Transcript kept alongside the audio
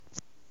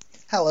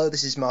Hello,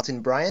 this is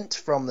MartinBryant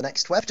from the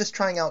Next Web, just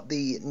trying out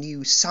the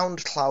new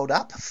SoundCloud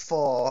app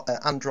for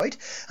Android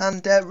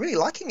and really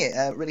liking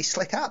it. Really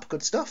slick app,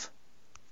 good stuff.